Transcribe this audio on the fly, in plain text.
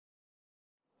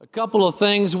A couple of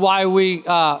things why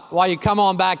you come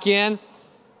on back in.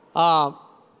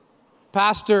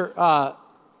 Pastor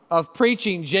of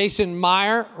preaching, Jason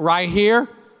Meyer, right here.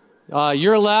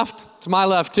 Your left. It's my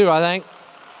left too, I think.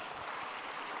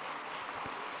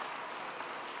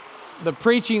 The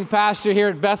preaching pastor here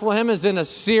at Bethlehem is in a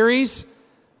series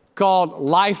called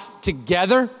Life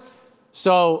Together.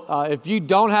 So if you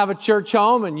don't have a church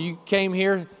home and you came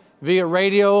here via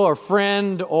radio or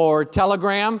friend or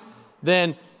telegram,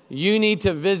 then you need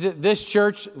to visit this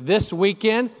church this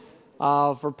weekend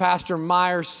for Pastor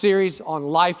Meyer's series on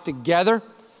Life Together.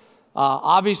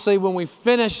 Obviously, when we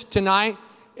finish tonight,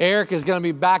 Eric is going to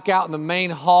be back out in the main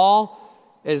hall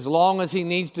as long as he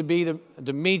needs to be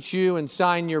to meet you and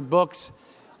sign your books.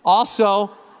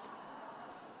 Also,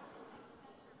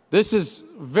 this is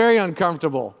very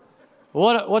uncomfortable.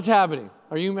 What's happening?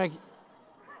 Are you making?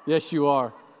 Yes, you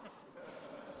are.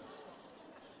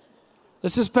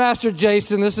 This is Pastor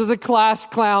Jason. This is a class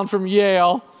clown from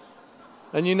Yale.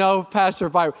 And you know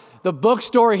Pastor Piper. The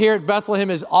bookstore here at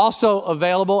Bethlehem is also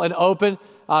available and open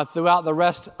throughout the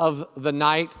rest of the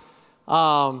night.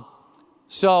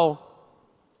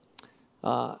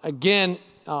 Again,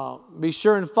 be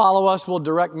sure and follow us. We'll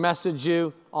direct message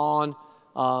you on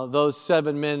those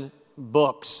 7 men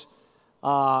books.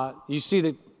 You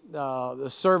see the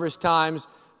service times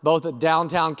both at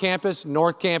downtown campus,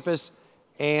 North Campus,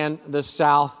 and the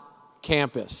South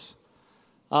Campus.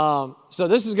 So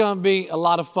this is going to be a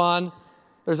lot of fun.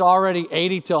 There's already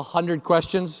 80 to 100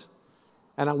 questions,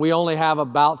 and we only have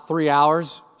about 3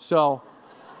 hours. So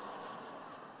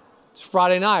it's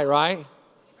Friday night, right?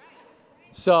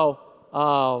 So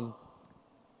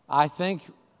I think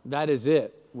that is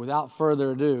it. Without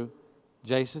further ado,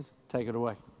 Jason, take it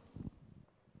away.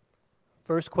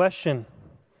 First question.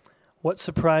 What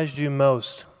surprised you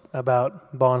most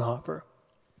about Bonhoeffer?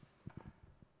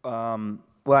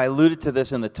 Well, I alluded to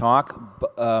this in the talk.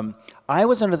 I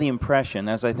was under the impression,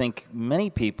 as I think many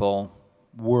people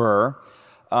were,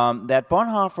 that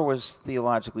Bonhoeffer was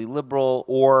theologically liberal,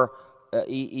 or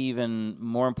even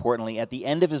more importantly, at the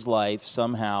end of his life,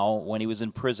 somehow, when he was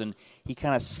in prison, he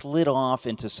kind of slid off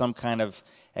into some kind of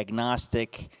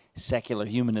agnostic, secular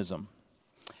humanism.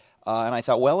 And I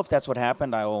thought, well, if that's what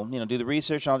happened, I will, do the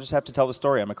research, and I'll just have to tell the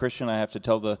story. I'm a Christian. I have to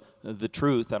tell the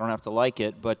truth. I don't have to like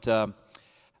it. But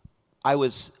I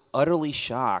was utterly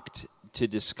shocked to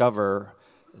discover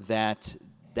that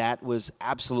that was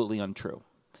absolutely untrue,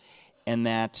 and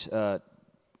that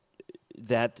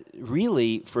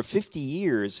really, for 50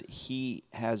 years, he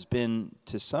has been,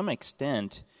 to some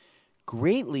extent,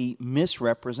 greatly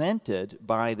misrepresented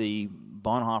by the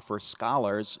Bonhoeffer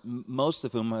scholars, most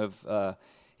of whom have,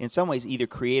 in some ways, either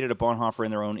created a Bonhoeffer in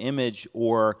their own image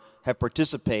or have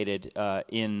participated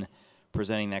in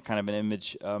presenting that kind of an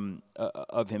image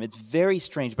of him. It's very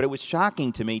strange, but it was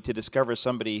shocking to me to discover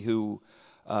somebody who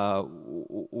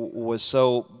was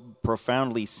so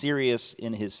profoundly serious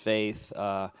in his faith,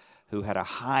 who had a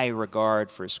high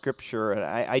regard for Scripture. And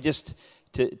I just,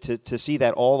 to see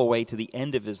that all the way to the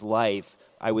end of his life,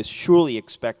 I was surely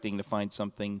expecting to find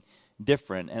something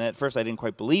different. And at first I didn't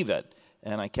quite believe it.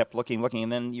 And I kept looking,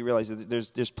 and then you realize that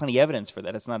there's plenty of evidence for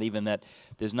that. It's not even that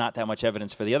there's not that much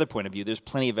evidence for the other point of view. There's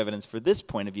plenty of evidence for this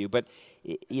point of view. But,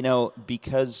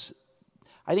 because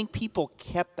I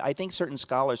think certain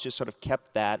scholars just sort of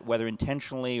kept that, whether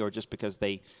intentionally or just because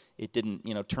it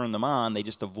didn't, turn them on, they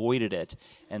just avoided it.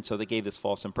 And so they gave this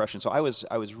false impression. So I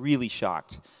was really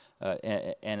shocked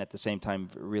and at the same time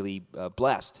really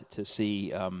blessed to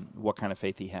see what kind of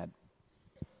faith he had.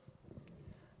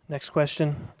 Next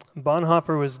question.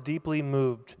 Bonhoeffer was deeply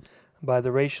moved by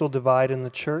the racial divide in the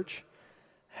church.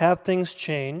 Have things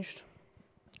changed,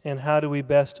 and how do we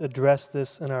best address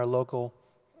this in our local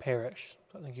parish?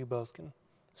 I think you both can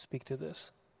speak to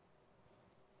this.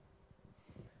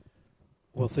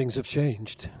 Well, things have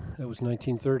changed. That was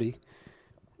 1930,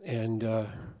 and at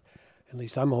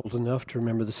least I'm old enough to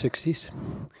remember the 60s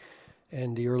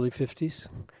and the early 50s.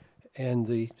 And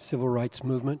the civil rights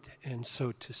movement, and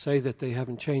so to say that they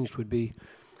haven't changed would be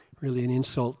really an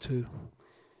insult to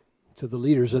the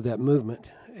leaders of that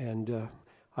movement. And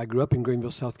I grew up in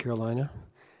Greenville, South Carolina,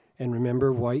 and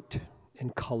remember white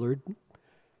and colored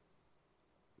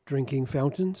drinking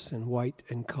fountains, and white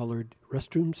and colored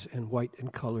restrooms, and white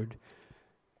and colored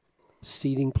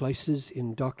seating places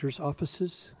in doctors'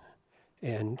 offices.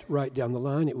 And right down the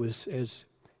line, it was as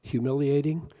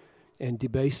humiliating and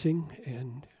debasing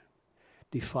and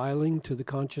defiling to the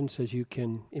conscience as you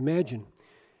can imagine.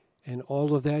 And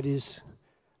all of that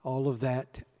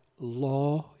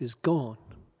law is gone.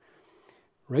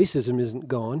 Racism isn't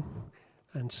gone,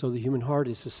 and so the human heart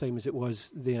is the same as it was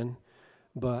then,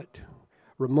 but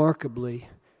remarkably,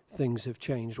 things have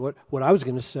changed. What I was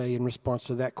going to say in response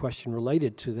to that question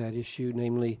related to that issue,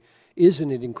 namely,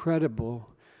 isn't it incredible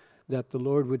that the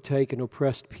Lord would take an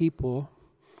oppressed people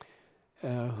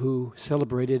who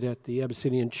celebrated at the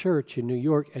Abyssinian Church in New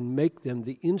York and make them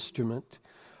the instrument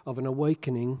of an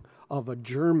awakening of a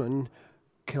German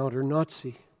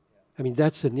counter-Nazi? I mean,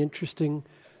 that's an interesting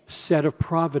set of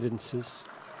providences.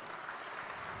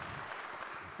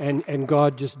 And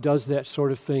God just does that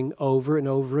sort of thing over and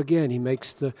over again. He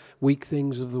makes the weak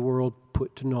things of the world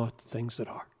put to naught the things that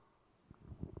are.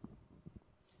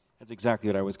 That's exactly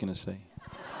what I was going to say.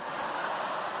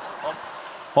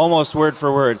 Almost word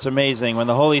for word. It's amazing. When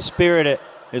the Holy Spirit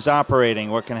is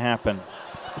operating, what can happen?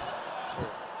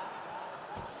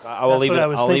 I'll leave it at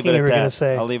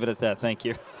that. I'll leave it at that. Thank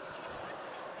you.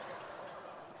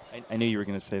 I knew you were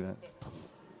going to say that.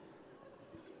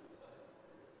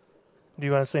 Do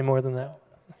you want to say more than that?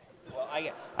 Well,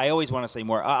 I always want to say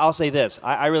more. I'll say this.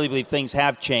 I really believe things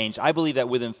have changed. I believe that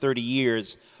within 30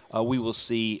 years, we will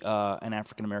see an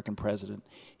African-American president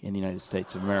in the United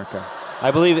States of America. I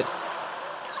believe it.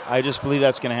 I just believe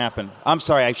that's going to happen. I'm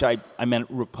sorry. Actually, I meant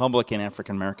Republican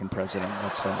African-American president.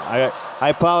 That's I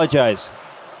apologize.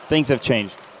 Things have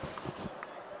changed.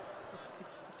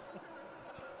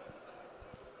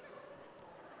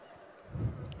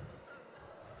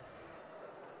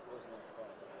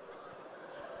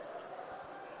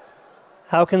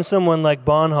 How can someone like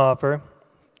Bonhoeffer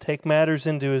take matters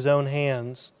into his own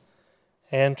hands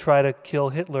and try to kill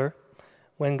Hitler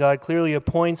when God clearly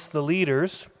appoints the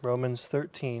leaders, Romans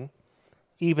 13,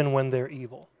 even when they're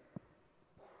evil?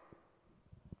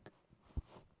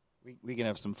 We can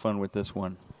have some fun with this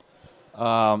one.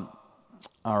 All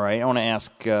right, I want to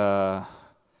ask, I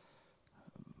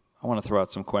want to throw out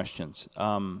some questions.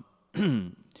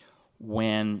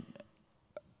 When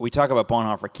we talk about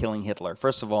Bonhoeffer killing Hitler,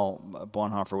 first of all,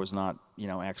 Bonhoeffer was not,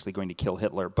 actually going to kill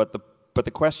Hitler. But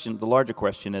the larger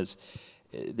question is,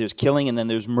 there's killing and then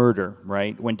there's murder,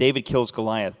 right? When David kills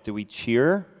Goliath, do we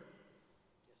cheer,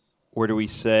 or do we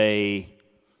say,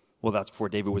 well, that's before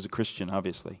David was a Christian,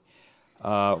 obviously.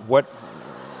 What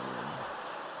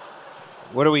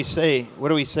do we say? What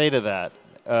do we say to that?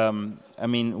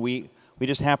 We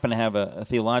just happen to have a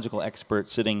theological expert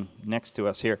sitting next to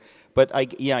us here. But I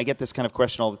get this kind of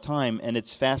question all the time, and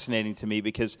it's fascinating to me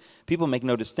because people make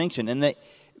no distinction.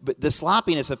 But the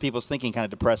sloppiness of people's thinking kind of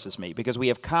depresses me, because we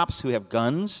have cops who have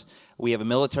guns, we have a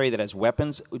military that has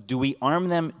weapons. Do we arm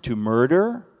them to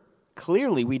murder?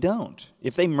 Clearly we don't.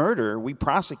 If they murder, we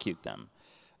prosecute them.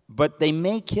 But they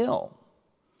may kill.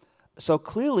 So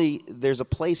clearly there's a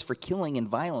place for killing and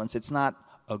violence. It's not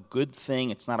a good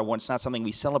thing. It's not something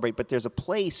we celebrate, but there's a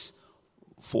place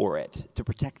for it to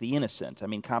protect the innocent. I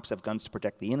mean, cops have guns to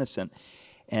protect the innocent,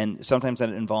 and sometimes that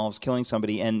involves killing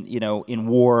somebody. And in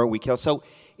war we kill. So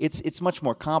it's much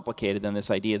more complicated than this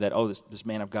idea that this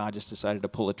man of God just decided to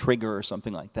pull a trigger or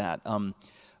something like that.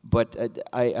 But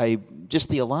I just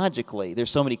theologically,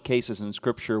 there's so many cases in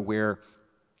Scripture where.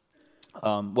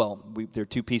 There are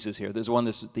two pieces here. There's one,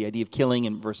 this is the idea of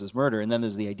killing versus murder, and then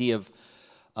there's the idea of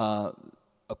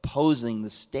opposing the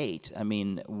state. I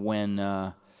mean, when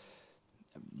the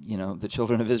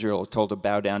children of Israel are told to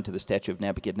bow down to the statue of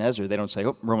Nebuchadnezzar, they don't say,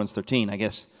 Romans 13, I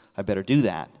guess I better do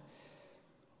that.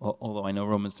 Well, although I know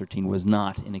Romans 13 was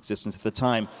not in existence at the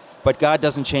time. But God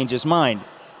doesn't change his mind.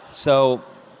 So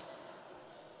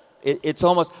it's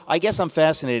almost, I guess I'm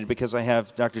fascinated because I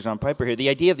have Dr. John Piper here. The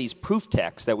idea of these proof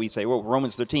texts that we say,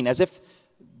 Romans 13, as if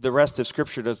the rest of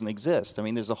Scripture doesn't exist. I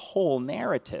mean, there's a whole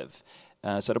narrative.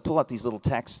 So to pull out these little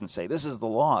texts and say, this is the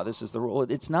law, this is the rule,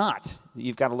 it's not.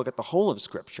 You've got to look at the whole of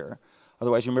Scripture.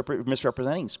 Otherwise, you're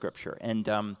misrepresenting Scripture. And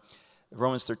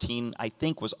Romans 13, I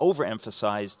think, was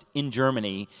overemphasized in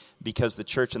Germany because the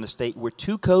church and the state were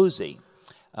too cozy.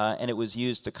 And it was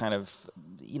used to kind of,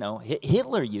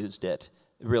 Hitler used it,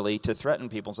 really, to threaten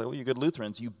people and say, well, you're good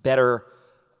Lutherans, you better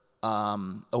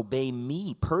obey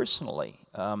me personally.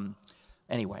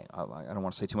 Anyway, I don't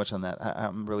want to say too much on that.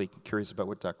 I'm really curious about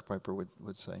what Dr. Piper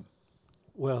would say.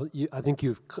 Well, I think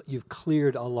you've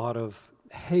cleared a lot of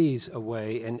haze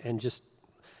away and just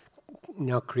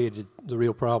now created the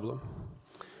real problem.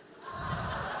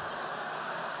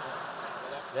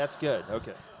 That's good,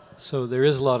 okay. So there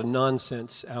is a lot of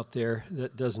nonsense out there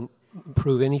that doesn't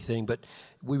prove anything, but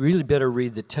we really better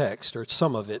read the text, or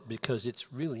some of it, because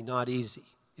it's really not easy.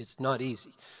 It's not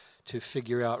easy to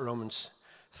figure out Romans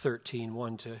 13,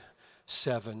 1 to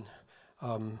 7.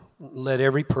 Let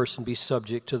every person be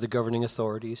subject to the governing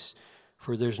authorities,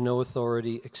 for there's no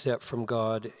authority except from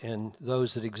God, and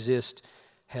those that exist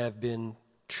have been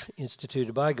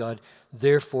instituted by God.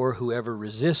 Therefore, whoever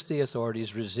resists the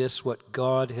authorities resists what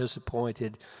God has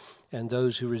appointed, and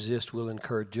those who resist will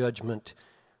incur judgment.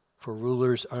 For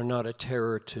rulers are not a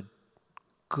terror to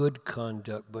good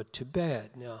conduct, but to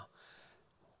bad. Now,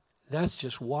 that's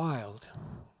just wild.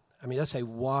 I mean, that's a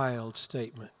wild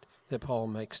statement that Paul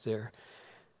makes there.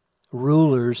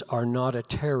 Rulers are not a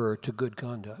terror to good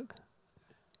conduct.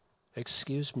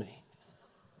 Excuse me.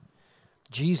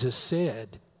 Jesus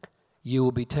said, you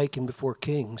will be taken before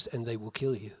kings and they will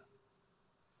kill you.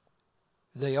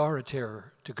 They are a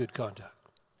terror to good conduct.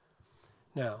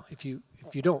 Now, if you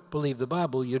don't believe the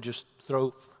Bible, you just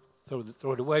throw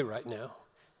it away right now,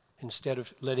 instead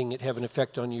of letting it have an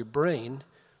effect on your brain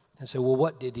and say, well,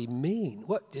 what did he mean?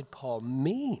 What did Paul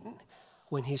mean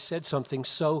when he said something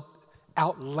so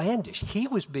outlandish? He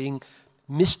was being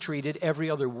mistreated every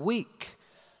other week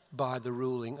by the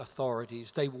ruling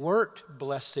authorities. They weren't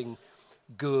blessing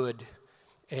good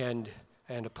and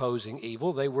opposing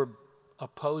evil. They were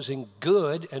opposing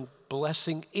good and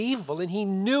blessing evil, and he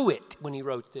knew it when he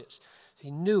wrote this. He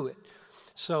knew it.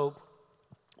 So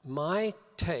my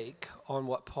take on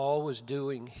what Paul was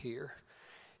doing here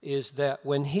is that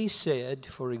when he said,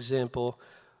 for example,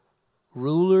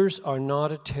 rulers are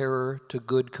not a terror to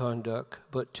good conduct,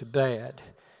 but to bad,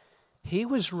 he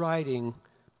was writing,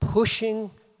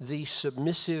 pushing the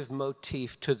submissive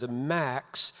motif to the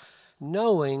max,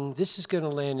 knowing this is going to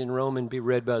land in Rome and be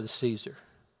read by the Caesar.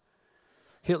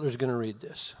 Hitler's going to read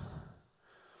this.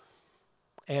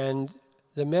 And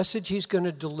the message he's going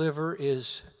to deliver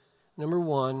is, number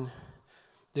one,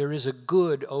 there is a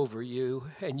good over you,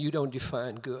 and you don't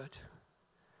define good.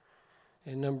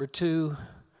 And number two,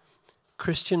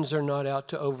 Christians are not out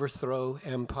to overthrow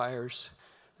empires.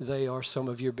 They are some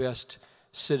of your best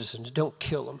citizens. Don't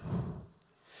kill them.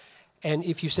 And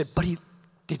if you said, but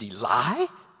did he lie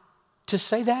to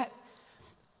say that?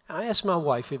 I asked my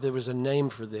wife if there was a name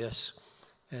for this,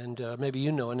 and maybe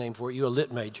you know a name for it. You're a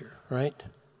lit major, right?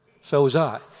 So was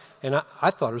I. And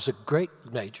I thought it was a great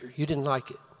major. You didn't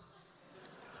like it.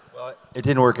 Well, it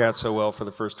didn't work out so well for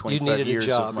the first 25 years. You needed a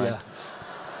job, of my... yeah.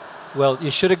 Well,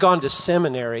 you should have gone to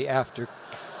seminary after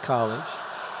college.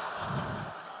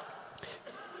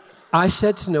 I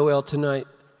said to Noelle tonight,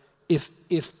 if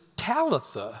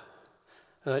Talitha,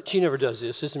 she never does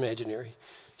this, it's imaginary,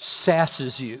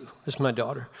 sasses you, that's my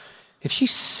daughter, if she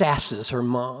sasses her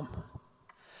mom,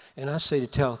 and I say to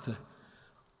Talitha,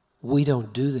 we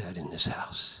don't do that in this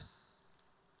house.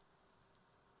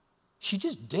 She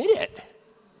just did it.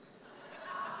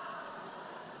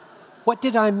 What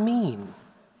did I mean?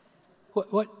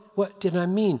 What did I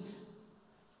mean?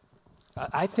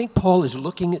 I think Paul is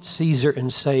looking at Caesar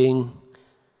and saying,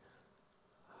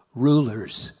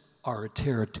 rulers are a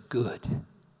terror to good.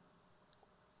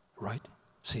 Right,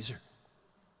 Caesar?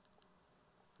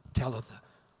 Talitha,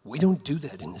 we don't do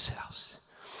that in this house.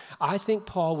 I think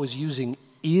Paul was using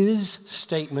is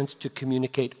statements to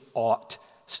communicate ought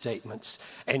statements.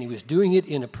 And he was doing it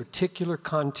in a particular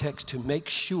context to make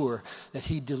sure that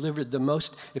he delivered the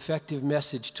most effective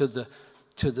message to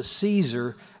the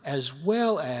Caesar, as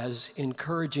well as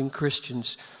encouraging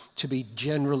Christians to be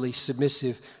generally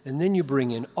submissive. And then you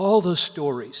bring in all those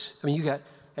stories. I mean, you got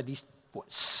at least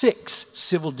 6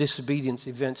 civil disobedience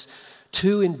events,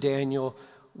 2 in Daniel,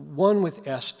 1 with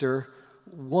Esther,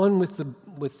 1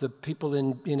 with the people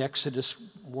in Exodus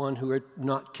 1 who are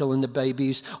not killing the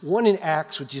babies, 1 in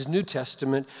Acts, which is New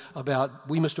Testament, about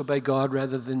we must obey God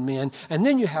rather than men. And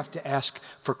then you have to ask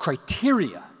for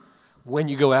criteria when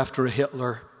you go after a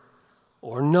Hitler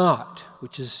or not,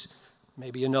 which is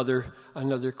maybe another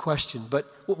question. But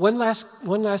one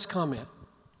last comment.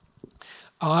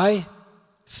 I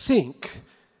think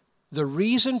the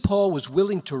reason Paul was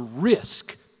willing to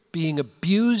risk being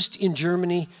abused in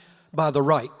Germany by the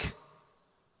Reich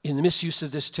in the misuse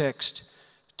of this text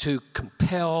to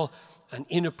compel an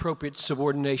inappropriate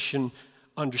subordination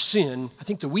under sin, I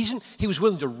think the reason he was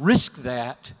willing to risk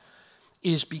that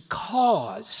is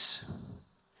because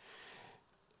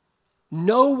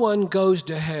no one goes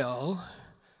to hell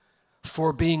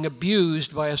for being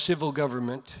abused by a civil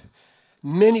government.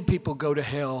 Many people go to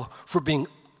hell for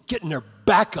getting their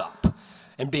back up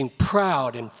and being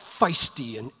proud and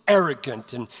feisty and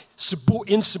arrogant and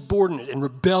insubordinate and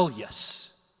rebellious.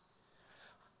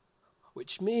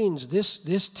 Which means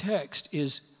this text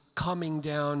is coming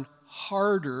down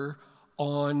harder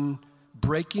on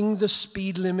breaking the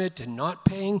speed limit and not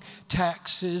paying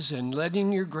taxes and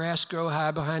letting your grass grow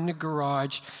high behind the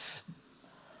garage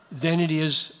than it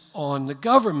is on the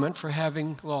government for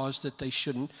having laws that they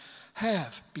shouldn't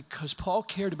have, because Paul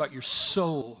cared about your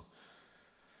soul.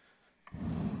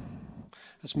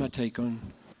 That's my take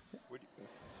on.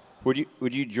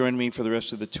 Would you join me for the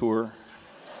rest of the tour?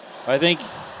 I think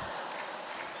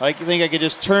I could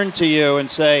just turn to you and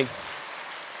say,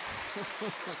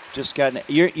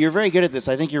 you're very good at this.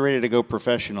 I think you're ready to go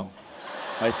professional.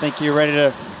 I think you're ready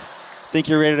to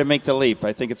make the leap.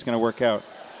 I think it's going to work out.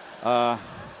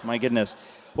 My goodness.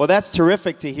 Well, that's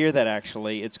terrific to hear that,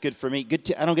 actually. It's good for me.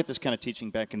 I don't get this kind of teaching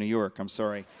back in New York. I'm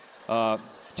sorry.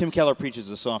 Tim Keller preaches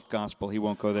a soft gospel. He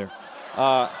won't go there.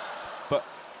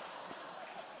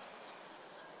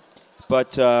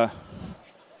 But how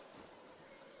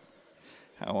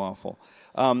awful.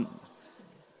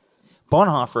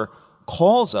 Bonhoeffer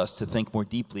calls us to think more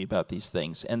deeply about these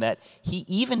things, and that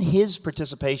even his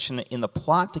participation in the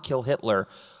plot to kill Hitler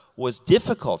was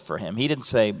difficult for him. He didn't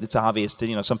say, it's obvious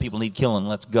that, some people need killing,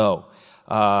 let's go.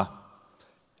 But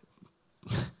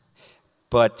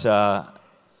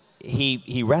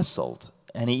he wrestled,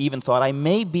 and he even thought, I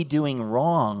may be doing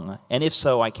wrong, and if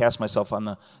so, I cast myself on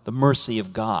the mercy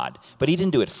of God. But he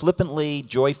didn't do it flippantly,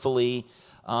 joyfully.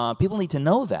 People need to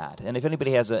know that. And if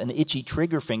anybody has an itchy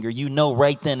trigger finger,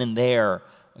 right then and there,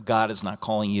 God is not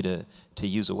calling you to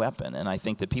use a weapon. And I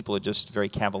think that people are just very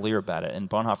cavalier about it. And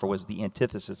Bonhoeffer was the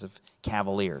antithesis of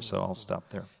cavalier, so I'll stop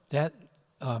there. That,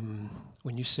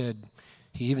 when you said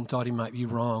he even thought he might be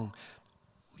wrong,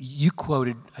 you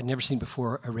quoted, I'd never seen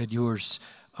before, I read yours,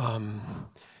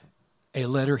 a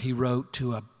letter he wrote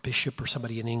to a bishop or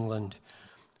somebody in England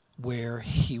where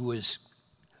he was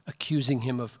accusing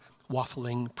him of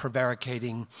waffling,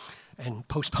 prevaricating, and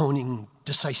postponing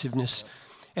decisiveness.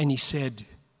 And he said,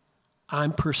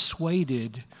 I'm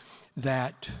persuaded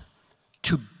that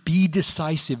to be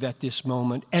decisive at this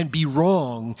moment and be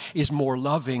wrong is more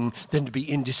loving than to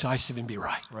be indecisive and be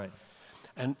right. Right.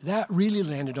 And that really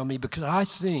landed on me because I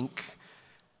think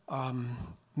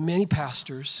many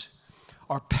pastors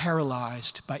are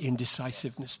paralyzed by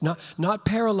indecisiveness. Not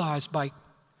paralyzed by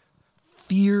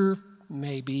fear,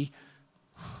 maybe.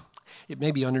 It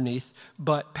may be underneath,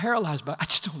 but paralyzed by, I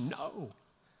just don't know.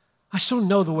 I just don't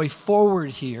know the way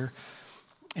forward here.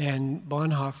 And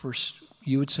Bonhoeffer,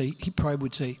 he probably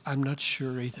would say, I'm not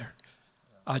sure either.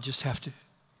 I have to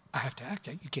act.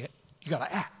 You got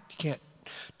to act. You can't.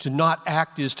 To not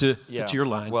act is it's your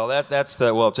line. Well,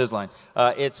 it's his line.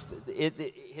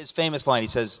 His famous line, he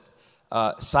says,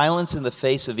 silence in the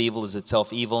face of evil is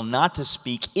itself evil. Not to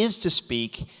speak is to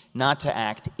speak. Not to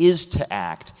act is to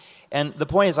act. And the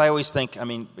point is, I always think,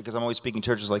 because I'm always speaking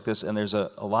churches like this, and there's a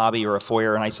lobby or a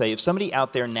foyer, and I say, if somebody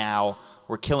out there now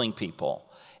were killing people,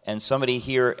 and somebody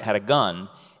here had a gun,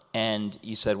 and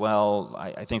you said, well,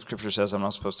 I think Scripture says I'm not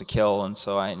supposed to kill, and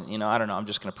so I don't know, I'm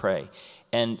just going to pray.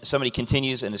 And somebody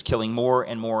continues and is killing more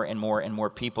and more and more and more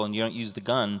people, and you don't use the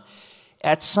gun,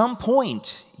 at some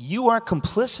point, you are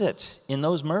complicit in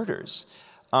those murders.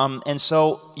 And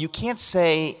so you can't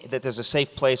say that there's a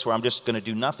safe place where I'm just going to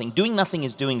do nothing. Doing nothing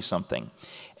is doing something.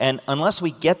 And unless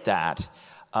we get that,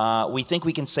 we think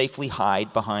we can safely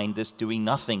hide behind this doing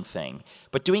nothing thing.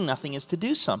 But doing nothing is to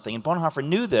do something. And Bonhoeffer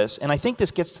knew this, and I think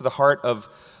this gets to the heart of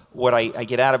what I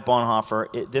get out of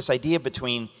Bonhoeffer, this idea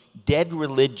between dead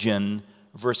religion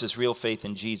versus real faith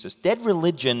in Jesus. Dead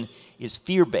religion is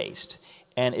fear-based.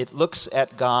 And it looks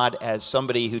at God as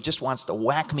somebody who just wants to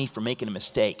whack me for making a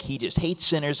mistake. He just hates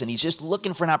sinners, and he's just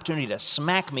looking for an opportunity to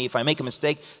smack me if I make a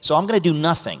mistake. So I'm going to do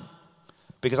nothing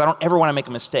because I don't ever want to make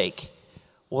a mistake.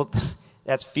 Well,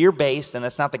 that's fear-based, and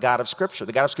that's not the God of Scripture.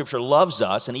 The God of Scripture loves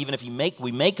us, and even if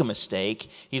we make a mistake,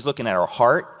 he's looking at our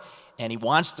heart, and he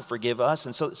wants to forgive us.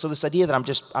 And so this idea that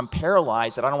I'm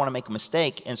paralyzed, that I don't want to make a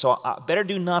mistake, and so I better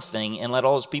do nothing and let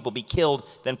all those people be killed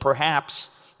than perhaps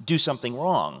do something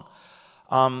wrong.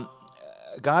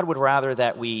 God would rather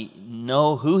that we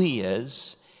know who he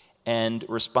is and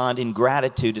respond in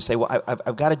gratitude to say, well,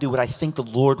 I've got to do what I think the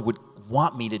Lord would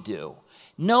want me to do,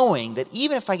 knowing that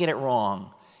even if I get it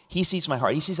wrong, he sees my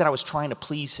heart. He sees that I was trying to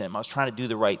please him. I was trying to do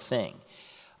the right thing.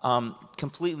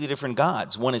 Completely different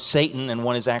gods. One is Satan and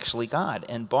one is actually God.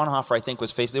 And Bonhoeffer, I think,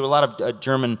 was faced. There were a lot of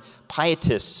German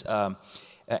pietists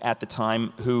at the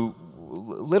time who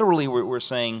literally were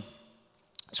saying,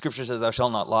 Scripture says, thou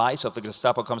shalt not lie. So if the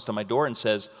Gestapo comes to my door and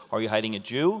says, are you hiding a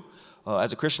Jew?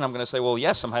 As a Christian, I'm going to say, well,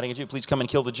 yes, I'm hiding a Jew. Please come and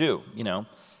kill the Jew,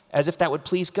 as if that would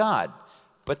please God.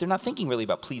 But they're not thinking really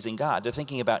about pleasing God. They're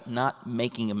thinking about not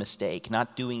making a mistake,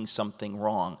 not doing something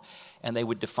wrong. And they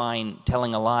would define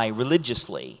telling a lie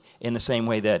religiously in the same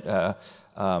way that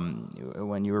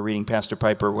when you were reading Pastor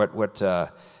Piper,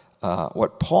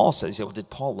 what Paul said. He said, well, did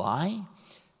Paul lie?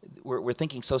 We're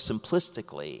thinking so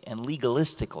simplistically and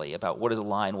legalistically about what is a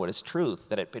lie and what is truth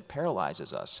that it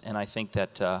paralyzes us. And I think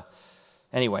that,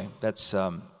 anyway, that's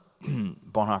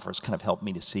Bonhoeffer's kind of helped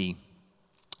me to see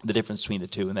the difference between the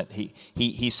two, and that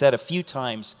he said a few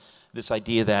times this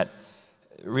idea that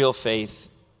real faith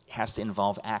has to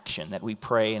involve action, that we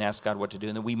pray and ask God what to do,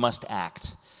 and that we must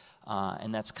act.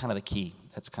 And that's kind of the key.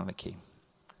 That's kind of the key.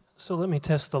 So let me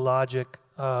test the logic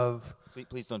of...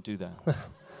 Please don't do that.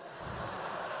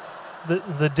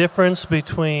 The difference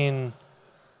between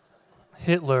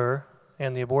Hitler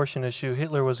and the abortion issue.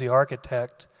 Hitler was the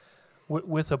architect.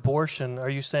 With abortion, are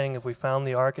you saying if we found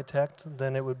the architect,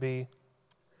 then it would be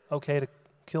okay to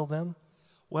kill them?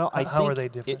 Well, How are they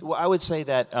different? I would say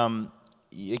that,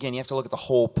 again, you have to look at the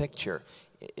whole picture.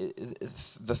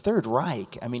 The Third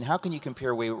Reich, I mean, how can you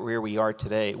compare where we are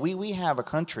today? We have a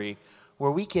country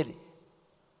where we could,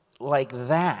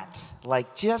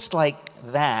 just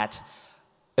like that,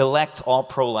 elect all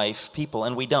pro-life people,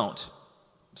 and we don't.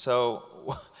 So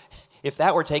if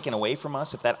that were taken away from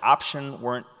us, if that option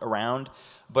weren't around,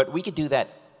 but we could do that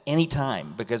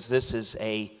anytime because this is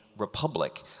a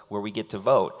republic where we get to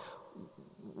vote.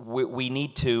 We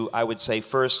need to, I would say,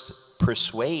 first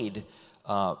persuade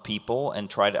people and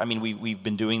try to. I mean, we've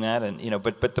been doing that, and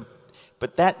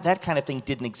but that kind of thing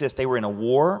didn't exist. They were in a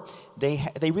war.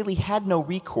 They really had no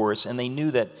recourse, and they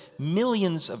knew that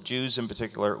millions of Jews, in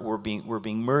particular, were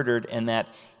being murdered, and that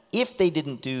if they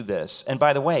didn't do this, and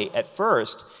by the way, at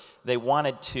first they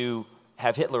wanted to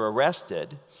have Hitler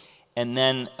arrested. And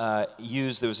then there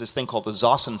was this thing called the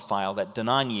Zossen file that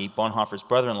Donaghy, Bonhoeffer's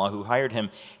brother-in-law, who hired him,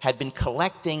 had been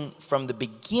collecting from the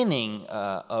beginning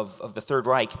of the Third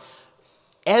Reich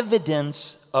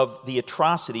evidence of the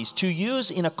atrocities to use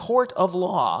in a court of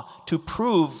law to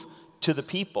prove to the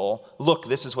people, look,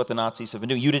 this is what the Nazis have been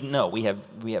doing. You didn't know. We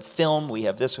have film, we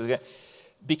have this,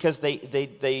 because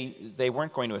they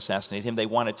weren't going to assassinate him. They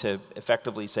wanted to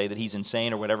effectively say that he's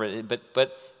insane or whatever,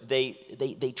 but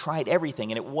they tried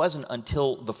everything, and it wasn't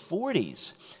until the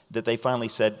 40s that they finally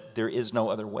said, there is no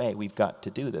other way, we've got to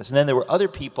do this. And then there were other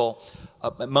people,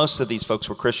 most of these folks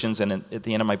were Christians, and at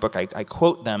the end of my book I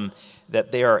quote them,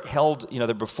 that they are held,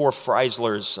 they're before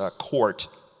Freisler's court,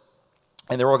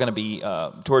 and they're all going to be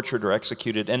tortured or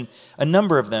executed, and a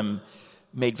number of them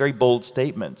made very bold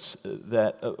statements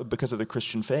that because of the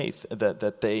Christian faith,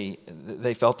 that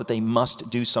they felt that they must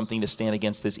do something to stand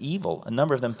against this evil. A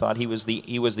number of them thought he was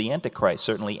the Antichrist,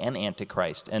 certainly an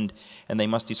Antichrist, and they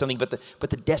must do something. But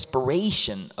the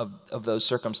desperation of those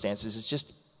circumstances is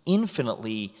just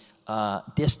infinitely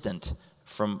distant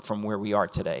from where we are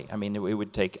today. I mean, it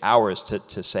would take hours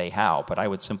to say how, but I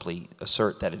would simply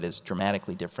assert that it is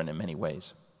dramatically different in many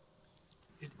ways.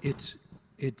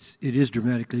 It is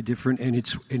dramatically different, and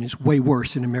it's way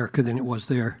worse in America than it was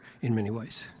there in many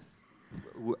ways.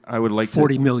 I would like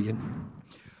 40 million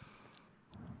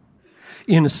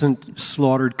innocent,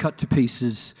 slaughtered, cut to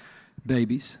pieces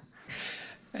babies,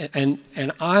 and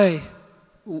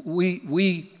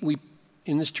we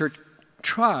in this church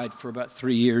tried for about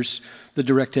 3 years the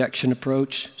direct action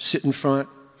approach, sit in front,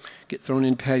 get thrown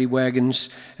in paddy wagons,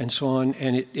 and so on,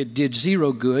 and it did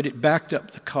zero good. It backed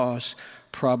up the cause,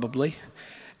 probably.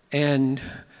 And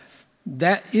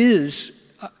that is,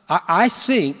 I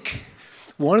think,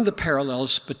 one of the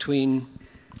parallels between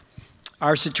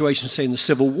our situation, say, in the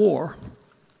Civil War.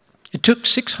 It took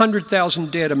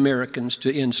 600,000 dead Americans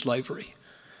to end slavery.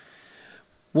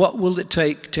 What will it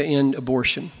take to end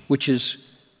abortion, which is,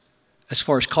 as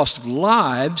far as cost of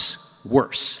lives,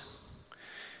 worse?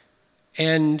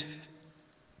 And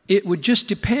it would just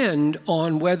depend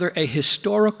on whether a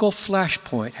historical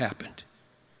flashpoint happened.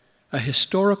 A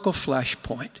historical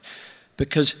flashpoint,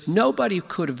 because nobody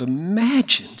could have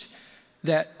imagined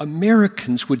that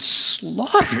Americans would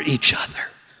slaughter each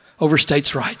other over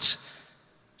states' rights.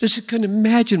 Just couldn't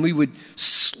imagine we would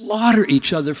slaughter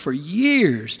each other for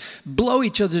years, blow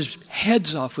each other's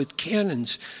heads off with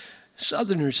cannons,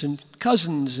 Southerners and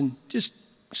cousins, and it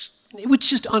was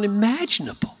just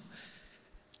unimaginable.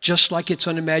 Just like it's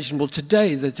unimaginable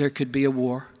today that there could be a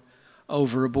war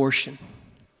over abortion.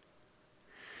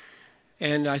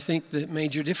 And I think the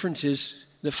major difference is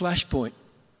the flashpoint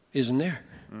isn't there.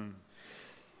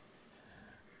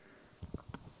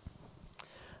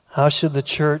 How should the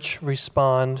church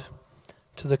respond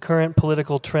to the current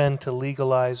political trend to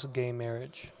legalize gay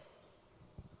marriage?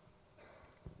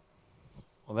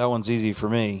 Well, that one's easy for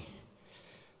me.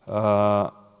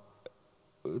 The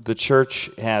church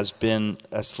has been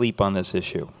asleep on this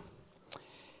issue.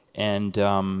 And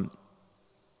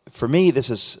for me, this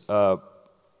is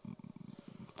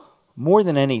more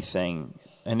than anything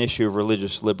an issue of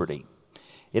religious liberty.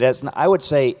 It has, I would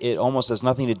say, it almost has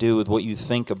nothing to do with what you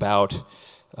think about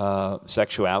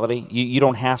sexuality. You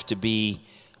don't have to be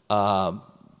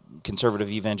conservative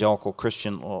evangelical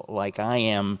Christian like I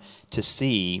am to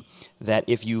see that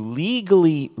if you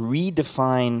legally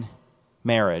redefine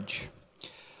marriage,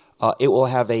 it will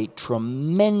have a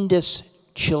tremendous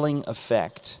chilling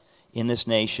effect in this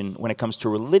nation when it comes to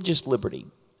religious liberty.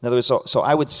 In other words, so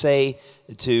I would say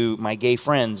to my gay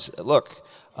friends, look,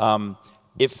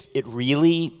 if it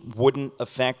really wouldn't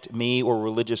affect me or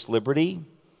religious liberty,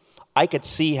 I could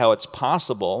see how it's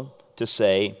possible to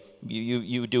say,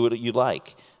 you do what you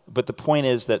like. But the point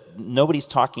is that nobody's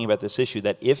talking about this issue,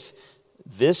 that if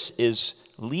this is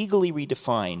legally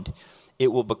redefined,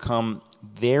 it will become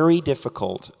very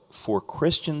difficult for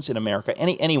Christians in America,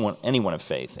 anyone of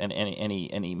faith, and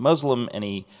any Muslim,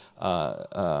 any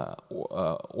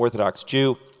Orthodox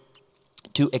Jew,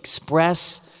 to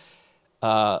express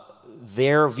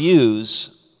their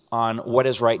views on what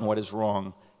is right and what is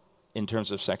wrong in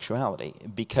terms of sexuality,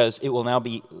 because it will now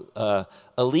be a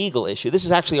legal issue. This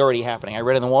is actually already happening. I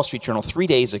read in the Wall Street Journal 3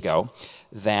 days ago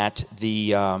that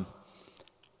the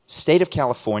state of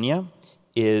California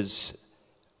is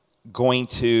going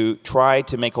to try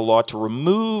to make a law to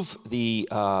remove the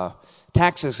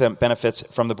tax-exempt benefits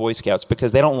from the Boy Scouts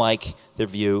because they don't like their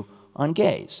view on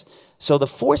gays. So the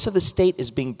force of the state is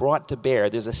being brought to bear.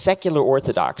 There's a secular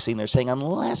orthodoxy, and they're saying,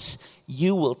 unless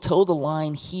you will toe the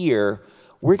line here,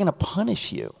 we're going to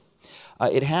punish you.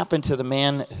 It happened to the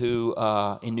man who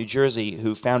in New Jersey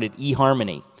who founded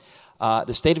eHarmony.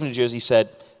 The state of New Jersey said,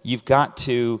 you've got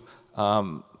to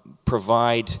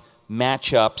provide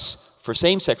match-ups for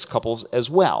same-sex couples as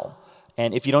well.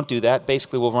 And if you don't do that,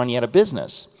 basically we'll run you out of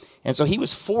business. And so he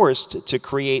was forced to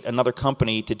create another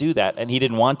company to do that, and he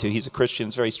didn't want to. He's a Christian.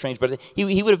 It's very strange. But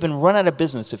he would have been run out of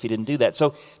business if he didn't do that.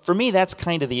 So for me, that's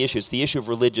kind of the issue. It's the issue of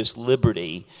religious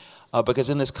liberty,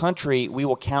 because in this country, we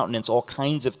will countenance all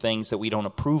kinds of things that we don't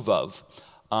approve of.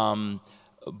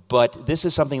 But this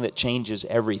is something that changes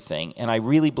everything. And I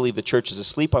really believe the church is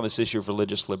asleep on this issue of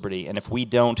religious liberty. And if we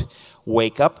don't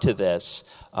wake up to this,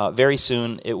 very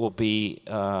soon it will be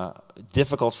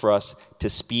difficult for us to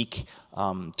speak,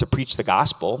 to preach the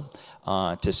gospel,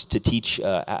 to teach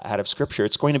out of Scripture.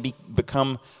 It's going to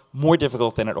become more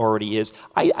difficult than it already is.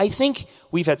 I think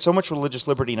we've had so much religious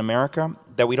liberty in America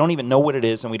that we don't even know what it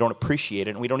is, and we don't appreciate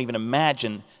it, and we don't even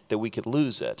imagine that we could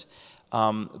lose it.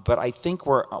 But I think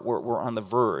we're on the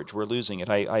verge. We're losing it.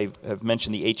 I have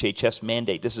mentioned the HHS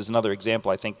mandate. This is another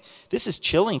example. I think this is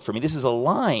chilling for me. This is a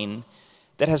line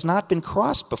that has not been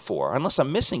crossed before. Unless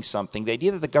I'm missing something, the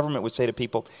idea that the government would say to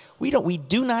people, we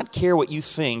do not care what you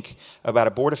think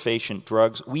about abortifacient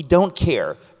drugs. We don't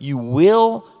care. You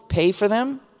will pay for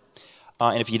them,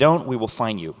 and if you don't, we will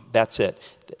fine you. That's it.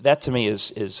 That to me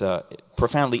is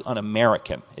profoundly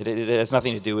un-American. It has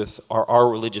nothing to do with our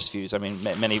religious views. I mean,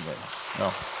 many,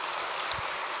 no.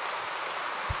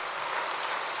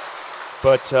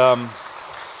 But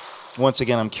once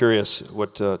again, I'm curious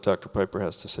what Dr. Piper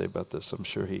has to say about this. I'm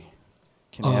sure he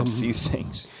can add a few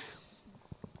things.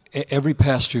 Every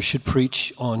pastor should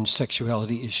preach on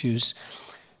sexuality issues,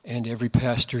 and every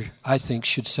pastor, I think,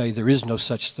 should say there is no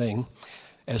such thing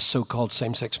as so-called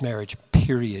same-sex marriage,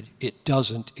 period. It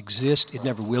doesn't exist. It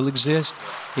never will exist.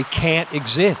 It can't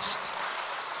exist.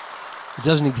 It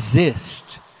doesn't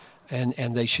exist.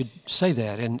 And they should say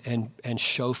that and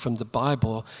show from the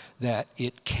Bible that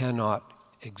it cannot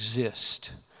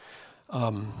exist.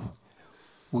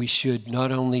 We should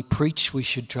not only preach, we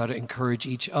should try to encourage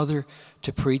each other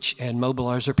to preach and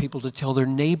mobilize our people to tell their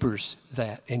neighbors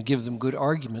that and give them good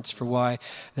arguments for why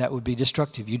that would be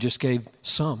destructive. You just gave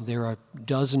some. There are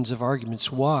dozens of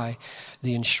arguments why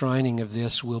the enshrining of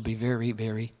this will be very,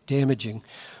 very damaging.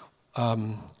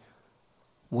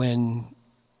 When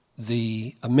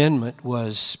the amendment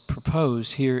was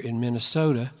proposed here in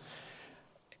Minnesota,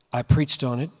 I preached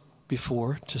on it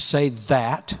before to say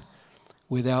that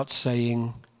without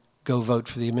saying, go vote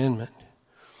for the amendment.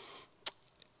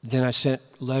 Then I sent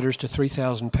letters to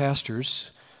 3,000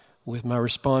 pastors with my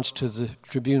response to the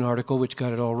Tribune article, which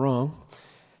got it all wrong,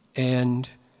 and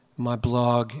my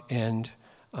blog and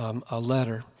a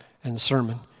letter and the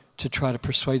sermon to try to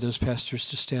persuade those pastors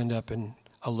to stand up and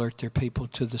alert their people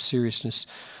to the seriousness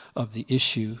of the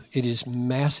issue. It is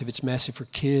massive. It's massive for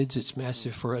kids. It's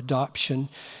massive for adoption.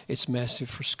 It's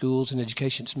massive for schools and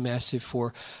education. It's massive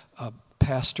for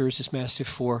pastors. It's massive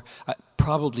for,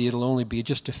 probably it'll only be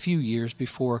just a few years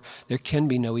before there can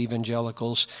be no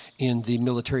evangelicals in the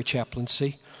military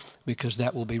chaplaincy, because they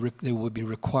will be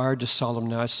required to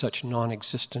solemnize such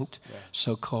non-existent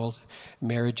so-called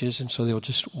marriages, and so they'll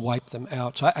just wipe them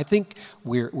out. So I think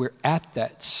we're at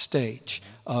that stage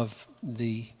of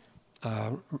the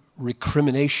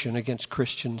recrimination against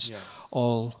Christians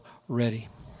already.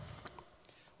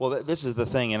 Well, this is the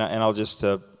thing, and I'll just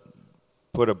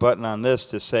put a button on this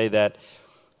to say that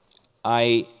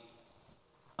I'm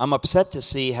upset to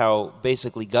see how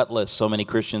basically gutless so many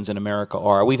Christians in America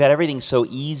are. We've had everything so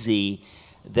easy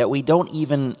that we don't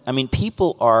even,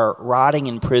 people are rotting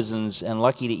in prisons and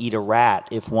lucky to eat a rat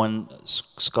if one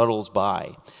scuttles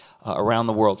by around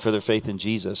the world for their faith in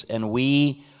Jesus. And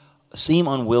we seem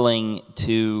unwilling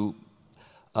to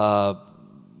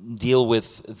deal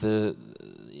with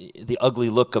the ugly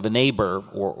look of a neighbor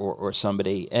or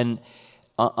somebody. And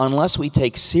unless we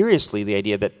take seriously the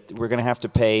idea that we're going to have to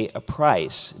pay a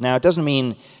price. Now, it doesn't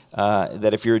mean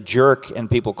that if you're a jerk and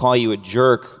people call you a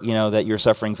jerk, that you're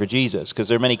suffering for Jesus, because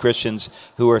there are many Christians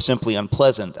who are simply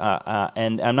unpleasant.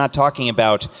 And I'm not talking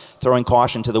about throwing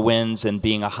caution to the winds and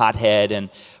being a hothead,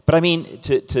 but I mean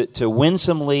to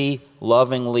winsomely,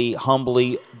 lovingly,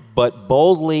 humbly, but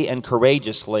boldly and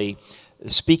courageously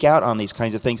speak out on these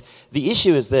kinds of things. The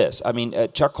issue is this.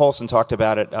 Chuck Colson talked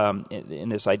about it in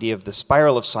this idea of the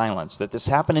spiral of silence, that this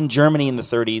happened in Germany in the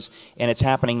 30s, and it's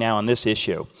happening now on this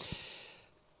issue.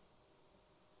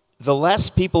 The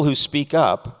less people who speak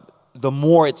up, the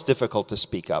more it's difficult to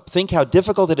speak up. Think how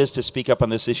difficult it is to speak up on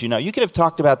this issue now. You could have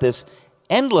talked about this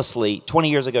endlessly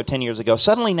 20 years ago, 10 years ago.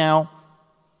 Suddenly now,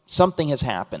 something has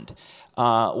happened.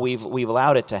 We've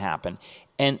allowed it to happen.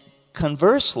 And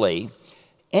conversely,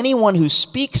 anyone who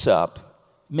speaks up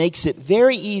makes it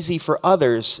very easy for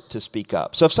others to speak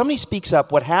up. So if somebody speaks up,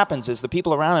 what happens is the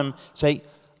people around him say,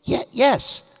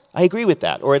 yes, I agree with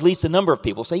that. Or at least a number of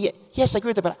people say, yes, I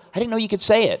agree with that, but I didn't know you could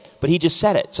say it. But he just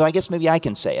said it, so I guess maybe I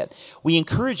can say it. We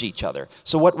encourage each other.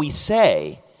 So what we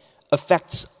say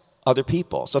affects other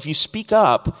people. So if you speak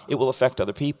up, it will affect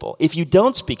other people. If you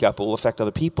don't speak up, it will affect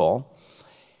other people.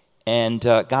 And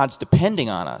God's depending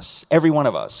on us, every one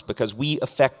of us, because we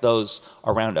affect those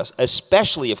around us,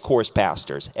 especially, of course,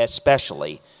 pastors,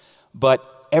 especially,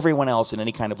 but everyone else in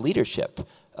any kind of leadership.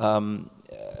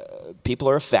 People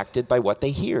are affected by what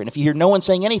they hear. And if you hear no one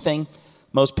saying anything,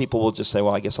 most people will just say,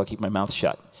 well, I guess I'll keep my mouth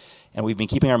shut. And we've been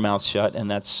keeping our mouths shut,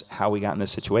 and that's how we got in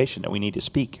this situation, that we need to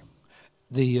speak.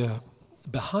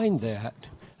 Behind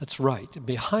that's right,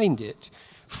 behind it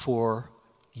for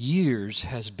years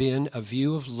has been a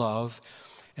view of love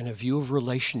and a view of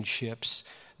relationships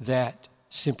that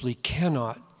simply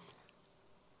cannot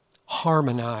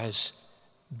harmonize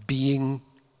being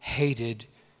hated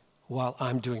while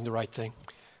I'm doing the right thing.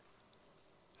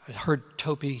 I heard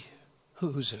Toby,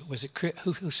 who said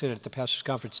it at the pastor's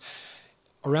conference?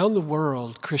 Around the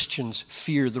world, Christians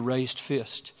fear the raised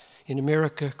fist. In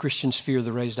America, Christians fear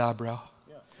the raised eyebrow.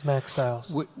 Yeah. Mac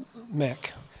Styles.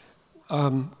 Mac.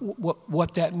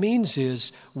 What that means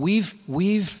is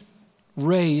we've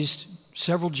raised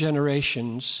several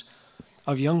generations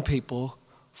of young people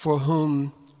for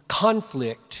whom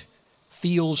conflict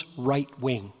feels right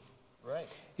wing. Right.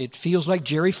 It feels like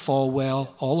Jerry Falwell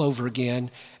all over again,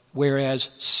 whereas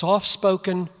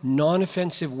soft-spoken,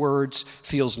 non-offensive words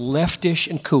feels leftish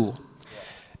and cool.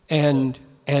 Yeah.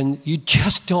 And you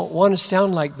just don't want to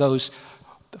sound like those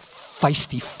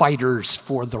feisty fighters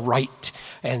for the right.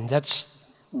 And that's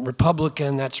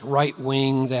Republican, that's right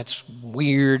wing, that's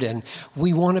weird, and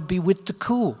we want to be with the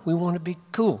cool. We want to be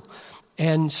cool.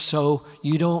 And so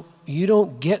you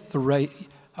don't get the right.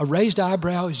 A raised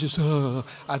eyebrow is just,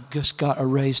 I've just got a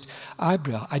raised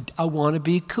eyebrow. I want to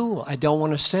be cool. I don't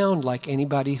want to sound like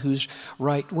anybody who's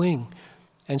right wing.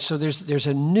 And so there's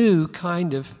a new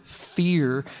kind of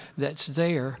fear that's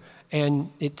there. And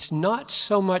it's not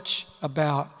so much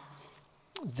about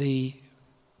the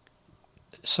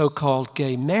so-called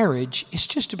gay marriage, it's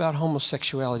just about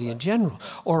homosexuality in general,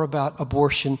 or about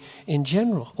abortion in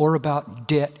general, or about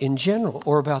debt in general,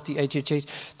 or about the HHH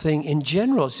thing in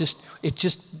general. It's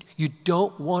just you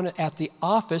don't want to, at the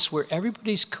office where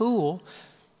everybody's cool,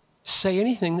 say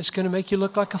anything that's going to make you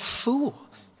look like a fool,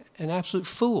 an absolute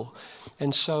fool.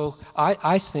 And so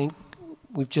I think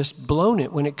we've just blown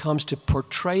it when it comes to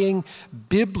portraying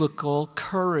biblical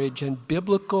courage and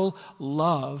biblical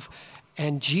love.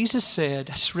 And Jesus said,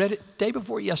 I just read it day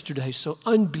before yesterday, so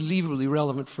unbelievably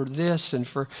relevant for this and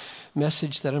for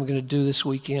message that I'm going to do this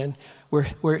weekend,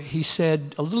 where he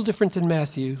said, a little different than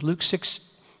Matthew, Luke 6,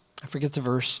 I forget the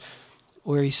verse,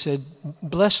 where he said,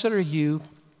 blessed are you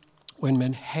when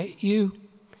men hate you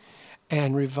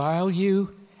and revile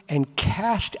you and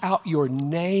cast out your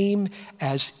name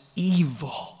as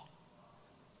evil.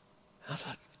 I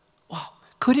thought, wow.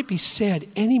 Could it be said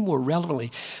any more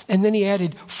relevantly? And then he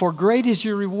added, for great is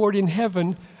your reward in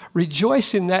heaven.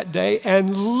 Rejoice in that day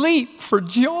and leap for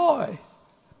joy.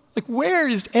 Like, where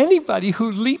is anybody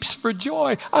who leaps for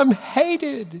joy? I'm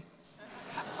hated.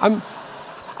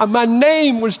 My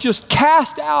name was just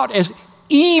cast out as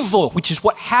evil, which is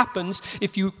what happens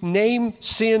if you name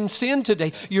sin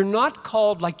today. You're not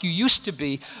called like you used to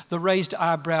be, the raised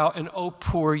eyebrow and oh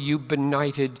poor you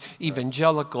benighted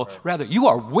evangelical. Rather, you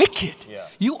are wicked. Yeah.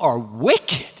 You are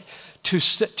wicked to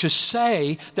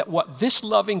say that what this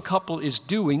loving couple is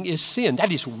doing is sin.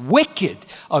 That is wicked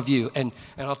of you. And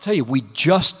I'll tell you, we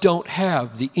just don't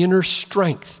have the inner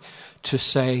strength to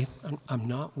say, I'm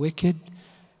not wicked,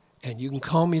 and you can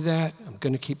call me that. I'm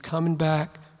going to keep coming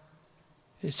back.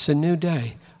 It's a new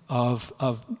day of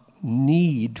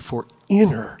need for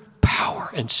inner power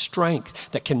and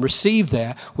strength that can receive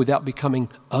that without becoming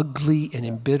ugly and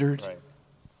embittered.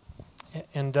 Right.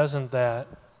 And doesn't that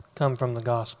come from the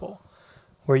gospel,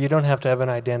 where you don't have to have an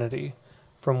identity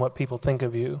from what people think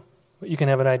of you, but you can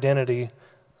have an identity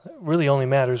that really only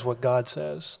matters what God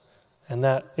says. And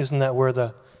isn't that where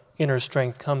the inner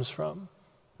strength comes from?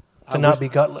 To not be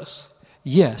gutless.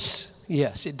 Yes,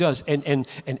 it does. And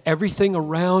everything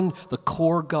around the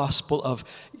core gospel of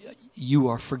you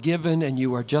are forgiven and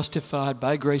you are justified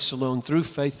by grace alone, through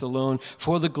faith alone,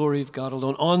 for the glory of God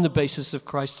alone, on the basis of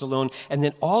Christ alone. And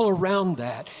then all around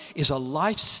that is a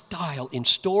lifestyle in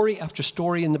story after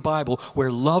story in the Bible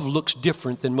where love looks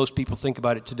different than most people think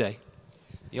about it today.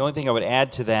 The only thing I would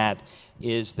add to that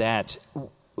is that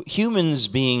humans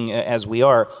being as we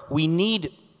are, we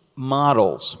need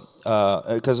models.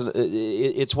 Because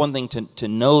it's one thing to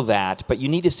know that, but you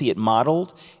need to see it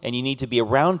modeled, and you need to be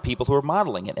around people who are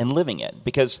modeling it and living it.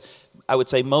 Because I would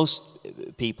say most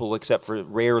people, except for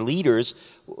rare leaders,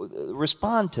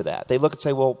 respond to that. They look and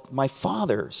say, well, my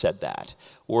father said that,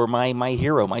 or my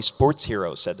hero, my sports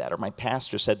hero said that, or my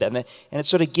pastor said that. And it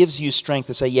sort of gives you strength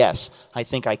to say, yes, I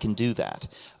think I can do that.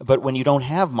 But when you don't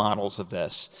have models of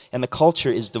this, and the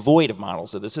culture is devoid of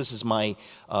models of this is my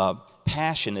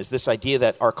passion, is this idea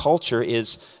that our culture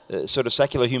is sort of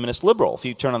secular humanist liberal. If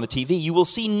you turn on the TV, you will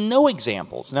see no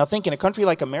examples. Now think in a country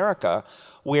like America,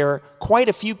 where quite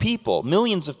a few people,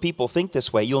 millions of people think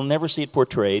this way, you'll never see it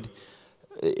portrayed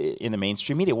in the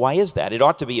mainstream media. Why is that? It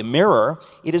ought to be a mirror.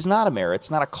 It is not a mirror. It's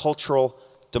not a cultural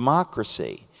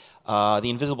democracy. The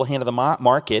invisible hand of the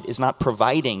market is not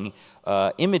providing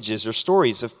images or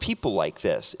stories of people like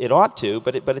this. It ought to,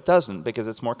 but it doesn't, because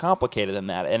it's more complicated than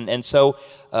that. And so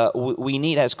we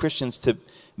need, as Christians, to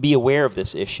be aware of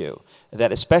this issue,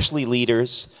 that especially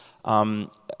leaders,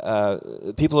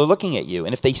 people are looking at you.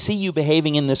 And if they see you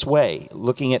behaving in this way,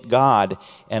 looking at God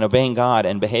and obeying God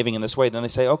and behaving in this way, then they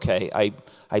say, okay,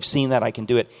 I've seen that, I can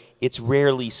do it. It's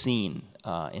rarely seen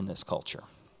in this culture.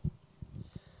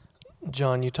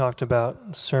 John, you talked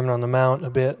about Sermon on the Mount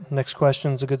a bit. Next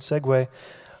question is a good segue.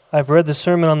 I've read the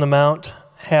Sermon on the Mount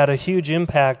had a huge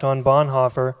impact on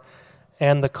Bonhoeffer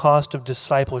and the cost of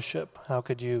discipleship. How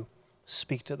could you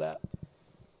speak to that?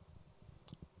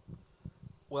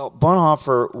 Well,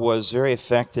 Bonhoeffer was very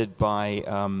affected by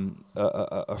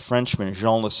a Frenchman,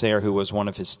 Jean Lasserre, who was one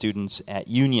of his students at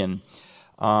Union.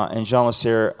 And Jean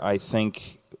Lasserre, I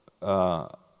think,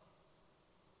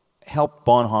 helped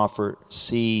Bonhoeffer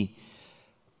see,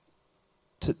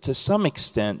 to some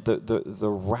extent, the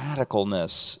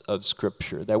radicalness of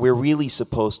Scripture, that we're really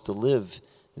supposed to live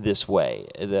this way.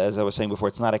 As I was saying before,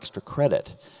 it's not extra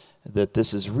credit, that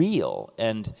this is real.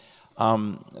 And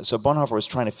so Bonhoeffer was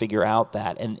trying to figure out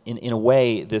that. And in a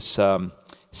way, this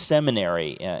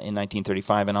seminary in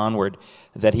 1935 and onward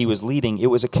that he was leading,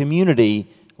 it was a community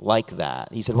like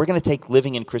that. He said, we're going to take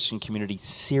living in Christian community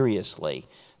seriously.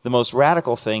 The most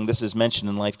radical thing, this is mentioned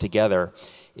in Life Together,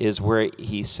 is where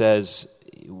he says,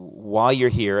 while you're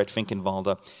here at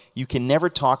Finkenwalde, you can never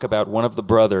talk about one of the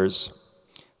brothers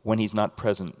when he's not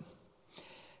present.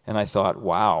 And I thought,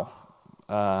 wow,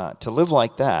 to live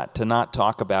like that, to not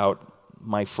talk about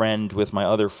my friend with my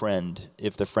other friend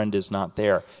if the friend is not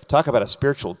there. Talk about a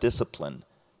spiritual discipline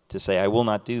to say, I will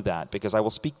not do that because I will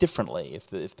speak differently if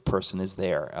the person is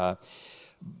there.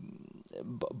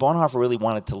 Bonhoeffer really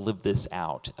wanted to live this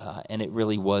out, and it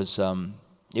really was,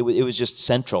 it was just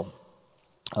central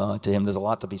to him. There's a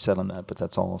lot to be said on that, but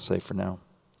that's all I'll say for now.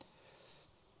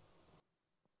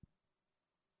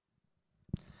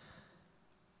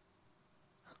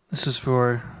 This is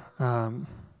for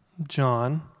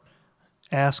John.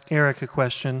 Ask Eric a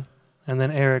question, and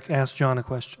then Eric ask John a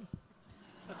question.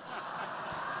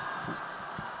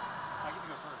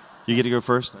 You get to go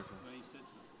first? Okay.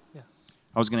 Yeah.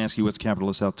 I was going to ask you what's the capital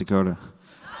of South Dakota.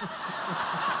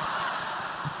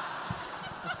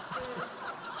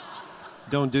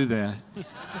 Don't do that.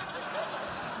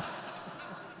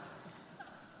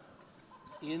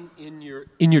 In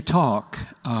your talk,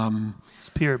 It's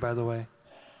Pierre, by the way.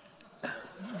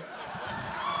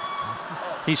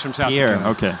 he's from South Pierre, Dakota.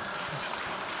 okay.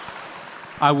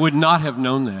 I would not have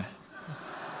known that.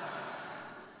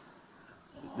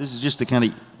 This is just the kind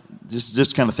of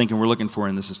just kind of thinking we're looking for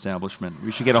in this establishment.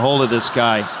 We should get a hold of this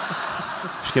guy.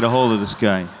 We should get a hold of this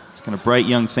guy. It's kind of bright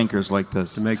young thinkers like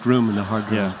this. To make room in the hard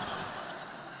room.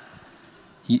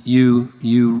 Yeah.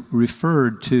 You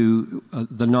referred to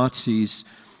the Nazis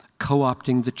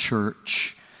co-opting the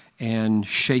church and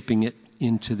shaping it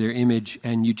into their image,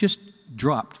 and you just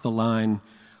dropped the line,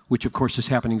 which of course is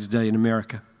happening today in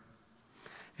America.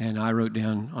 And I wrote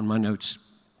down on my notes,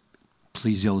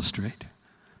 please illustrate.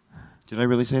 Did I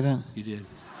really say that? You did.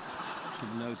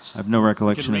 Notes. I have no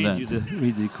recollection of that.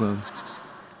 Read the quote.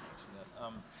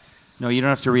 No, you don't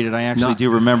have to read it. I actually do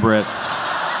remember it.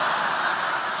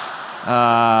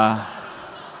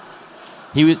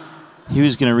 He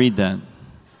was going to read that.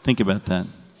 Think about that.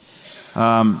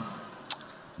 My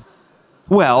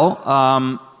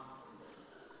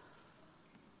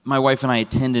wife and I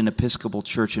attend an Episcopal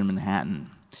church in Manhattan.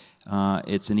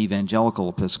 It's an evangelical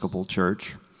Episcopal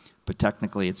church, but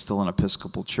technically it's still an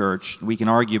Episcopal church. We can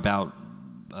argue about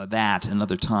that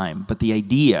another time. But the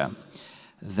idea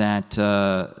that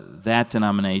that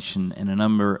denomination and a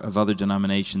number of other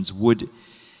denominations would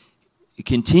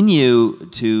continue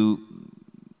to,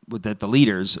 that the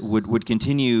leaders would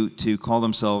continue to call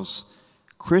themselves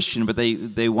Christian, but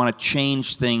they want to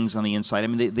change things on the inside. I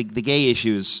mean, the gay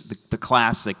issue is the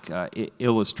classic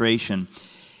illustration.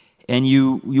 And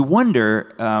you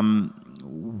wonder,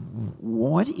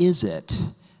 what is it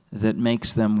that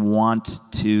makes them want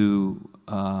to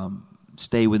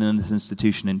stay within this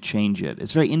institution and change it?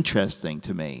 It's very interesting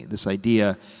to me, this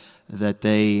idea that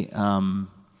they want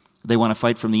to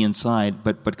fight from the inside,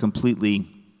 but completely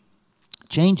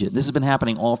change it. This has been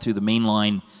happening all through the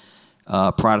mainline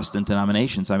Protestant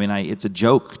denominations. I mean, it's a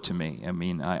joke to me. I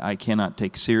mean, I cannot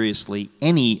take seriously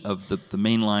any of the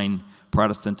mainline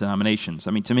Protestant denominations.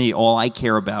 I mean, to me, all I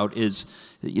care about is,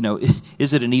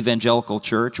 is it an evangelical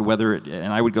church, or whether it,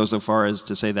 and I would go so far as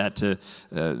to say that to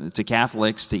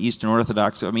Catholics, to Eastern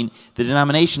Orthodox. I mean, the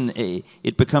denomination,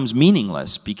 it becomes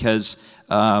meaningless because,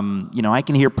 I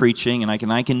can hear preaching and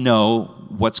I can know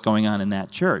what's going on in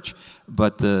that church,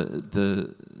 but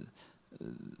the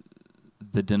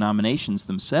denominations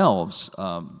themselves,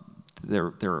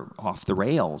 they're off the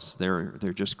rails.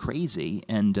 They're just crazy,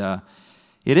 and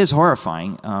it is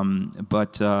horrifying.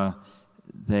 But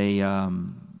they, I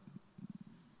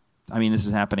mean, this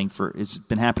is it's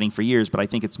been happening for years, but I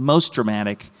think it's most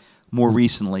dramatic more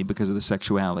recently because of the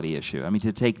sexuality issue. I mean,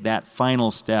 to take that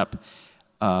final step,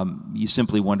 you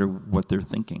simply wonder what they're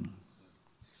thinking.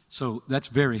 So that's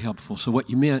very helpful. So what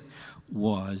you meant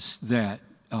was that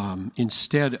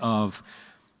instead of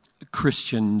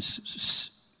Christians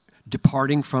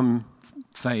departing from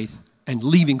faith and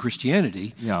leaving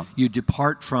Christianity, you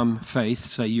depart from faith.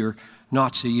 Say you're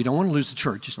Nazi, you don't want to lose the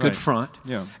church. It's good front,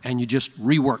 and you just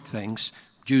rework things.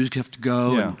 Jews have to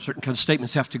go, and certain kinds of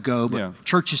statements have to go, but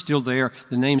church is still there,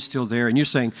 the name's still there, and you're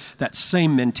saying that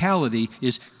same mentality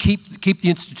is keep the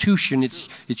institution. It's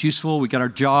useful. We got our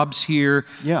jobs here,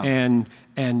 and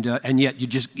yet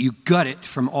you gut it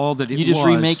from all that it was. You just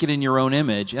remake it in your own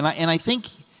image, and I think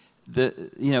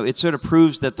it sort of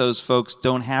proves that those folks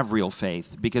don't have real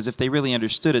faith, because if they really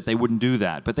understood it, they wouldn't do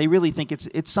that. But they really think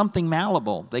it's something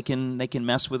malleable. They can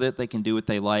mess with it. They can do what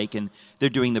they like, and they're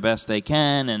doing the best they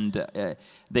can. And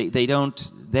they don't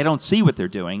see what they're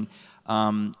doing,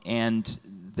 and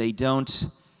they don't.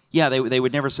 Yeah, they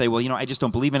would never say, well, I just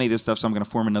don't believe any of this stuff, so I'm going to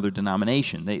form another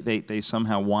denomination. They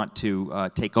somehow want to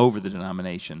take over the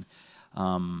denomination.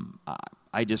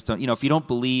 I just don't. If you don't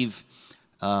believe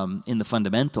in the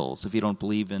fundamentals, if you don't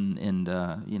believe in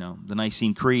the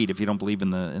Nicene Creed, if you don't believe in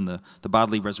the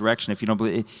bodily resurrection, if you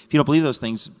don't believe those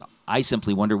things, I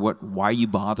simply wonder why are you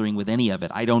bothering with any of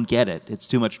it? I don't get it. It's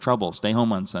too much trouble. Stay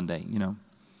home on Sunday,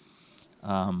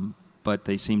 But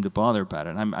they seem to bother about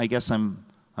it. I guess I'm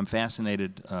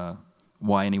fascinated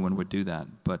why anyone would do that,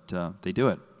 but they do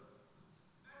it.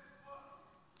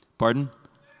 Pardon?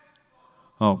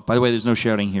 Oh, by the way, there's no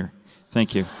shouting here.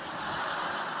 Thank you.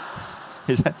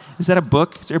 Is that a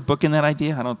book? Is there a book in that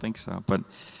idea? I don't think so. But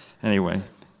anyway.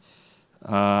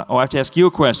 I have to ask you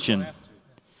a question.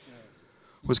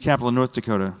 What's the capital of North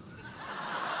Dakota?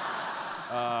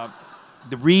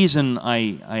 The reason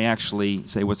I actually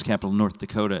say what's the capital of North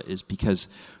Dakota is because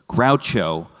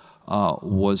Groucho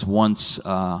was once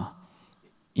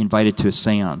invited to a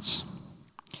seance.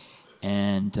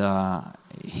 And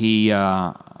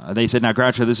they said, now,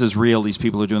 Groucho, this is real. These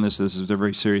people are doing this. They're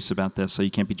very serious about this, so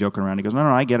you can't be joking around. He goes, no,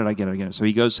 I get it. So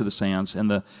he goes to the seance,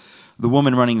 and the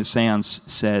woman running the seance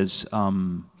says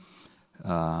to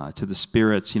the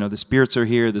spirits, the spirits are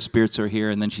here,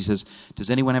 and then she says, does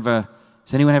anyone have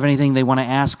anything they want to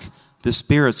ask the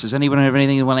spirits. Does anyone have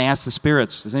anything they want to ask the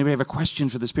spirits? Does anybody have a question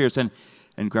for the spirits? And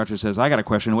Groucho says, I got a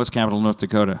question. What's capital North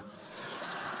Dakota?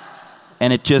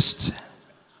 And it just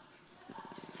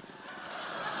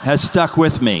has stuck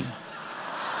with me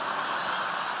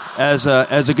as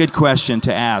a good question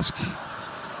to ask.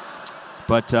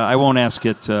 But I won't ask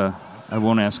it. I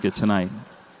won't ask it tonight.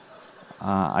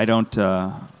 I don't.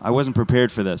 I wasn't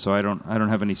prepared for this, so I don't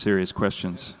have any serious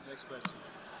questions. Next question.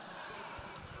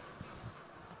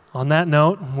 On that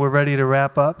note, we're ready to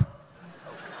wrap up.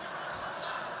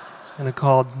 I'm going to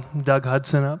call Doug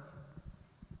Hudson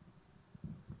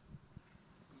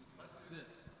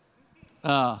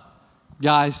up.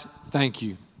 Guys, thank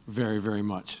you very, very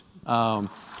much.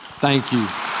 Thank you.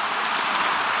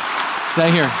 Stay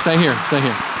here, stay here, stay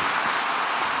here.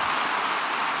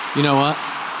 You know what?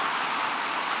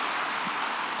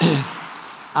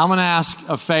 I'm going to ask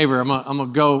a favor. I'm going to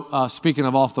go, speaking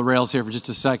of off the rails here for just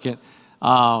a second.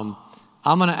 I'm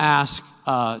going to ask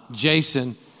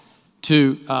Jason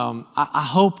to, I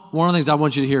hope one of the things I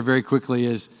want you to hear very quickly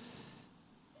is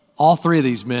all three of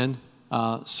these men,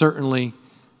 certainly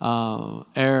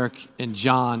Eric and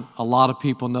John, a lot of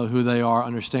people know who they are,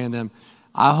 understand them.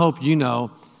 I hope you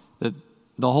know that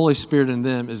the Holy Spirit in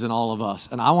them is in all of us.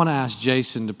 And I want to ask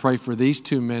Jason to pray for these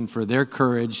two men, for their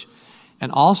courage,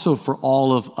 and also for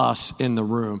all of us in the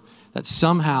room, that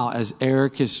somehow as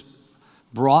Eric has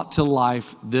brought to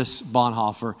life this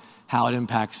Bonhoeffer, how it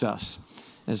impacts us.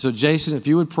 And so Jason, if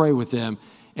you would pray with them,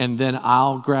 and then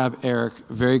I'll grab Eric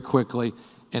very quickly,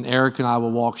 and Eric and I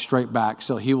will walk straight back.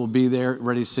 So he will be there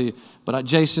ready to see you. But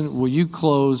Jason, will you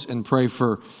close and pray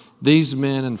for these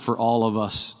men and for all of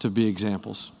us to be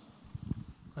examples?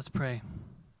 Let's pray.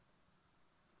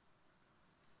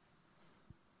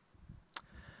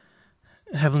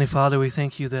 Heavenly Father, we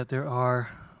thank you that there are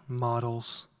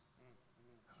models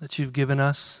that you've given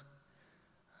us.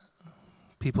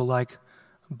 People like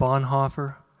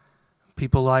Bonhoeffer,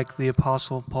 people like the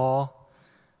Apostle Paul,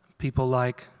 people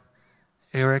like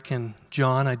Eric and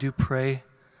John. I do pray,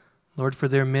 Lord, for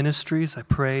their ministries. I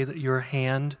pray that your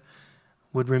hand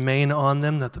would remain on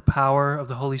them, that the power of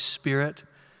the Holy Spirit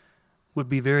would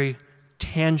be very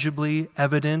tangibly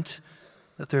evident,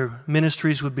 that their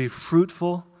ministries would be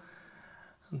fruitful,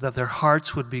 that their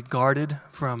hearts would be guarded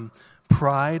from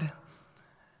pride,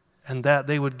 and that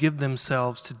they would give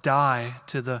themselves to die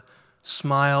to the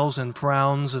smiles and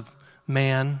frowns of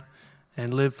man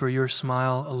and live for your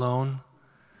smile alone.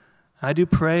 I do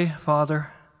pray,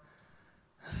 Father,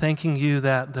 thanking you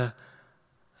that the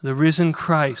risen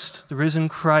Christ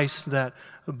that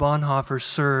Bonhoeffer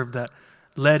served, that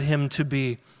led him to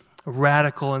be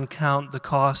radical and count the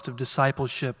cost of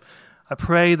discipleship. I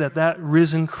pray that that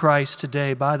risen Christ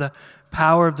today, by the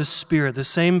power of the Spirit, the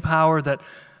same power that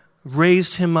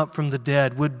raised him up from the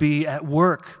dead, would be at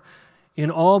work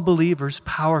in all believers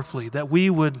powerfully, that we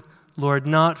would, Lord,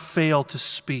 not fail to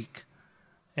speak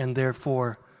and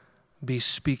therefore be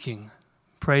speaking.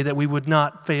 Pray that we would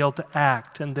not fail to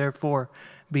act and therefore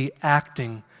be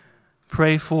acting.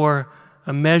 Pray for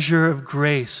a measure of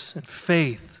grace and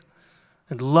faith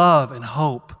and love and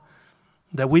hope,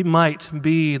 that we might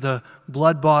be the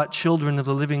blood-bought children of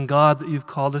the living God that you've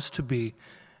called us to be,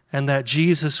 and that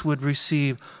Jesus would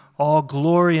receive all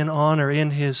glory and honor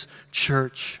in his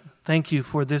church. Thank you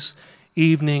for this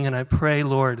evening, and I pray,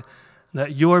 Lord,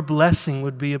 that your blessing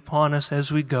would be upon us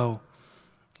as we go.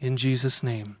 In Jesus'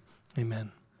 name,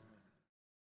 amen.